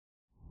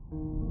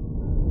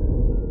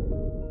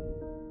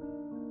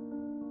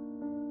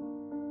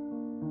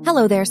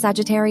Hello there,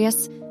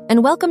 Sagittarius,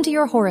 and welcome to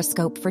your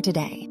horoscope for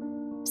today,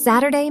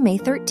 Saturday, May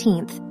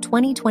 13th,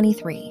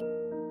 2023.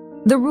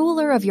 The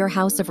ruler of your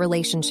house of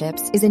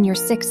relationships is in your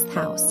 6th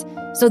house,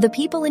 so the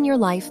people in your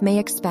life may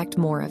expect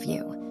more of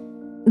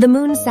you. The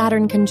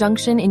Moon-Saturn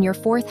conjunction in your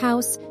 4th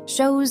house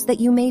shows that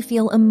you may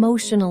feel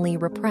emotionally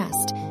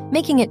repressed,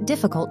 making it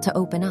difficult to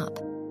open up.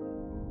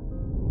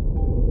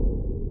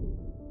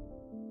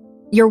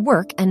 Your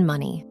work and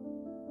money.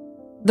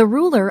 The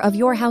ruler of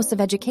your house of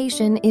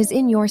education is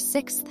in your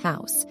 6th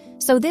house,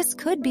 so this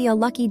could be a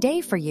lucky day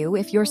for you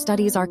if your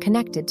studies are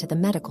connected to the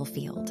medical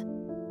field.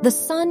 The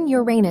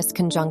Sun-Uranus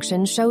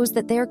conjunction shows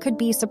that there could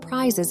be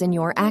surprises in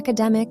your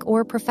academic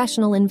or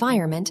professional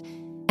environment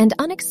and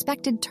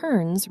unexpected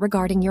turns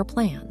regarding your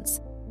plans.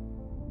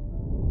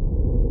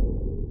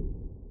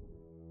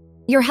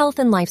 Your health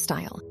and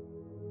lifestyle.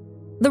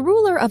 The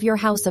ruler of your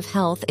house of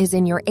health is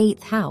in your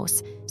 8th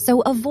house,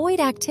 so avoid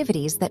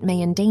activities that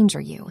may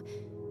endanger you.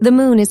 The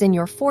moon is in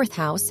your 4th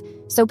house,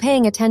 so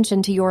paying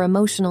attention to your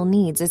emotional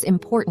needs is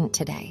important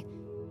today.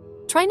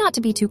 Try not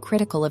to be too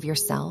critical of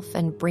yourself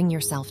and bring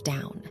yourself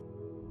down.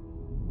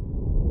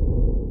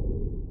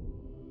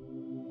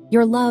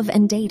 Your love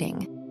and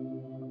dating.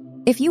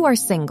 If you are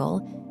single,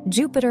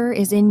 Jupiter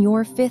is in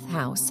your 5th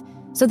house,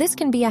 so this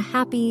can be a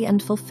happy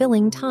and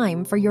fulfilling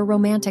time for your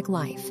romantic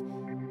life.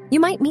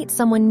 You might meet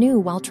someone new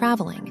while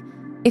traveling.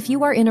 If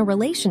you are in a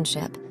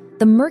relationship,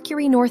 the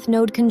Mercury North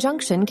Node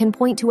conjunction can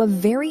point to a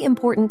very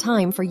important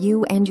time for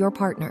you and your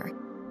partner.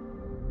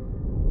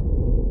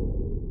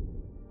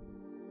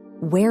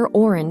 Wear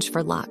orange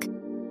for luck.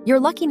 Your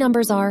lucky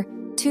numbers are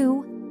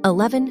 2,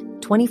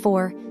 11,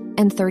 24,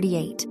 and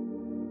 38.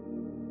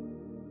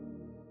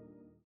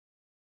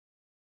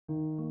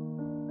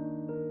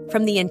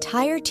 From the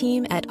entire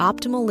team at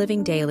Optimal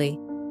Living Daily,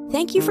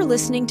 thank you for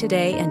listening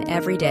today and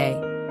every day.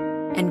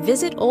 And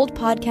visit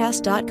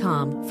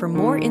oldpodcast.com for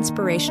more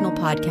inspirational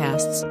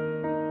podcasts.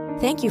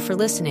 Thank you for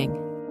listening.